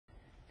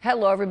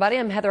Hello, everybody.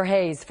 I'm Heather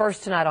Hayes.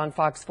 First tonight on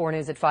Fox 4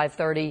 News at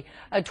 5:30,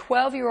 a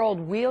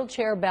 12-year-old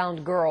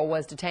wheelchair-bound girl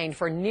was detained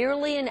for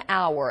nearly an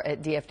hour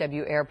at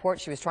DFW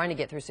Airport. She was trying to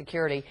get through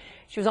security.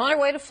 She was on her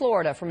way to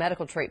Florida for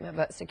medical treatment,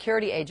 but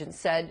security agents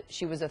said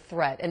she was a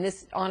threat. And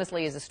this,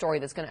 honestly, is a story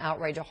that's going to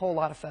outrage a whole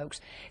lot of folks.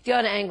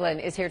 Deon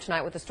Anglin is here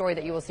tonight with a story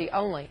that you will see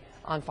only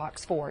on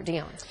Fox 4.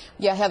 Deon.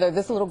 Yeah, Heather,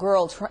 this little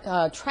girl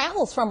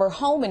travels from her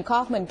home in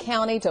Kaufman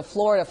County to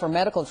Florida for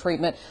medical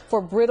treatment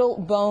for brittle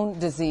bone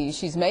disease.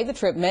 She's made the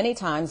trip many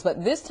times,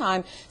 but this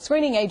time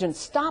screening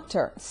agents stopped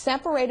her,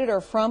 separated her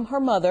from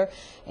her mother,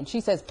 and she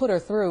says put her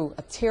through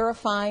a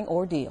terrifying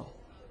ordeal.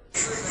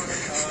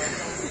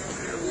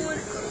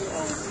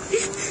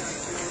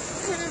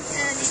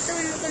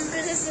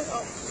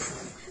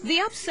 The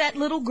upset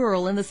little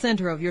girl in the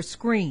center of your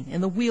screen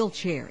in the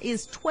wheelchair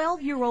is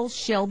 12-year-old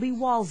Shelbi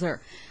Walser.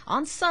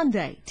 On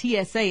Sunday,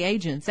 TSA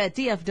agents at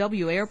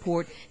DFW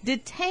Airport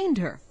detained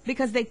her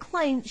because they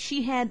claimed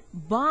she had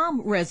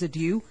bomb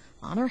residue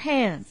on her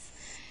hands.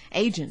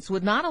 Agents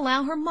would not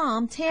allow her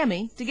mom,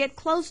 Tammy, to get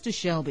close to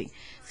Shelbi,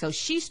 so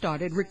she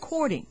started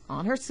recording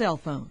on her cell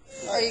phone.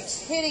 Are you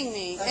kidding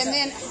me? And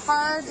then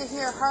hard to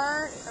hear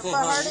her, for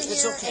her to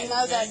hear and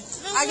know that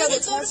I go to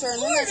touch her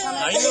and then they're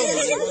coming. I know,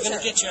 honey. We're going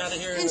to get you out of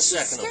here in a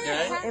second,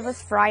 okay? It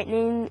was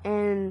frightening,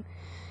 and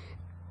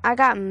I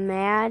got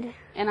mad.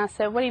 And I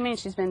said, what do you mean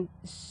she's been,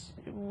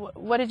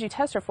 what did you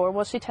test her for?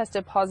 Well, she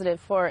tested positive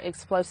for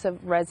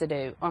explosive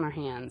residue on her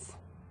hands.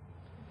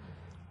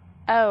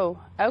 Oh,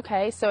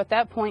 okay. So at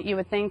that point, you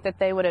would think that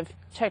they would have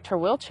checked her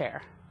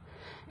wheelchair,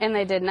 and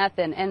they did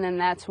nothing. And then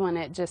that's when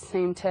it just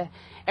seemed to,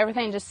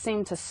 everything just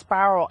seemed to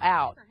spiral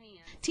out.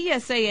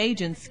 TSA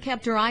agents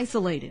kept her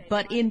isolated,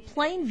 but in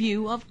plain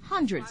view of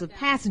hundreds of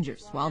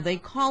passengers while they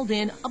called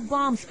in a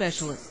bomb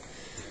specialist.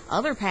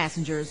 Other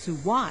passengers who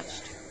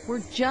watched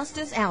were just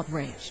as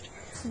outraged.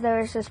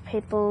 There was just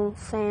people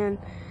saying,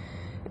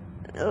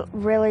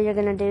 really, you're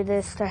going to do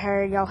this to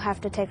her? Y'all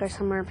have to take her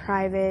somewhere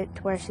private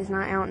to where she's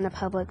not out in the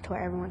public to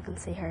where everyone can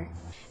see her.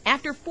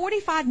 After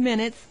 45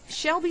 minutes,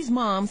 Shelbi's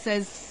mom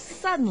says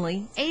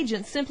suddenly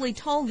agents simply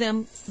told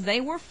them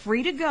they were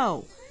free to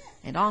go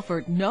and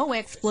offered no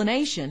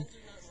explanation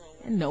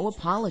and no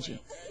apology.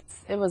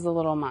 It was a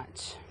little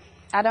much.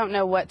 I don't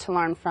know what to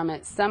learn from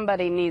it.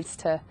 Somebody needs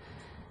to,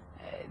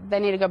 they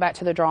need to go back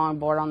to the drawing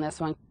board on this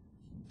one.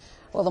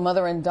 Well, the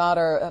mother and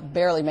daughter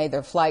barely made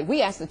their flight.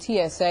 We asked the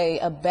TSA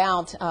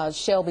about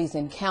Shelbi's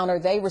encounter.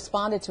 They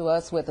responded to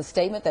us with a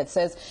statement that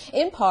says,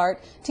 in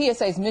part,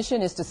 TSA's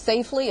mission is to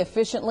safely,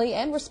 efficiently,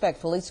 and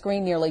respectfully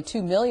screen nearly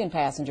 2 million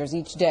passengers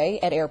each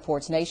day at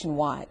airports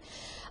nationwide.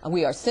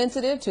 We are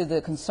sensitive to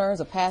the concerns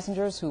of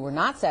passengers who were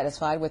not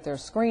satisfied with their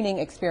screening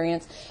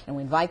experience, and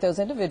we invite those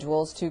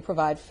individuals to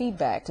provide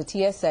feedback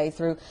to TSA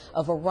through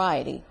a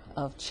variety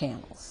of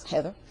channels.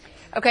 Heather?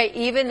 Okay,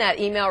 even that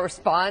email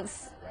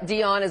response,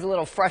 Deon, is a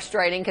little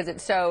frustrating because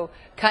it's so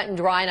cut and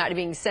dry, not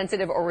being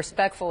sensitive or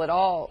respectful at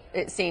all,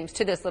 it seems,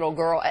 to this little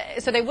girl.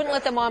 So they wouldn't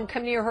let the mom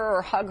come near her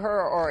or hug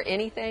her or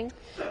anything?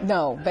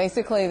 No.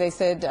 Basically, they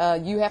said,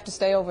 you have to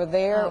stay over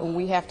there. Oh.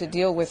 We have to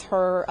deal with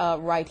her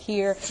right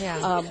here.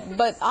 Yeah.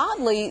 But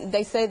oddly,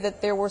 they said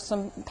that there were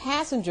some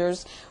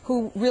passengers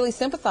who really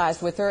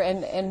sympathized with her,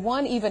 and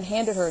one even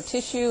handed her a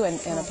tissue and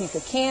a piece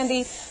of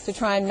candy to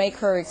try and make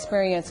her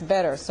experience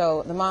better.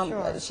 So the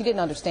mom, she didn't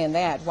understand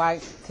that.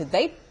 Why could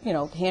they,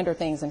 hand her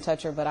things and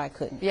touch her, but I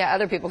couldn't? Yeah,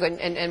 other people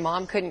couldn't, and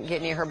mom couldn't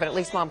get near her, but at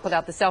least mom put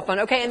out the cell phone.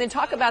 Okay, and then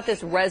talk about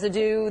this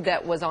residue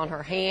that was on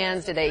her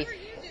hands. Did they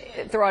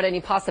throw out any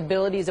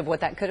possibilities of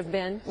what that could have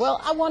been? Well,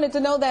 I wanted to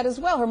know that as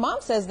well. Her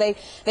mom says they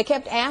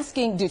kept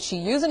asking, did she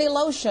use any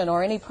lotion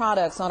or any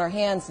products on her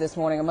hands this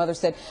morning? Her mother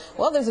said,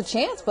 well, there's a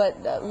chance,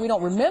 but we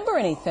don't remember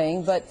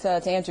anything. But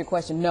to answer your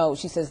question, no.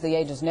 She says the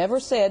agents never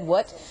said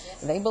what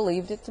they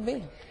believed it to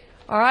be.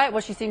 All right.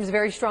 Well, she seems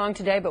very strong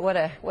today, but what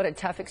a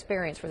tough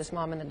experience for this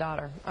mom and the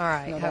daughter. All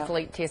right. No doubt.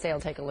 Hopefully TSA will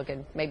take a look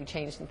and maybe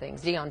change some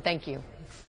things. Deon, thank you.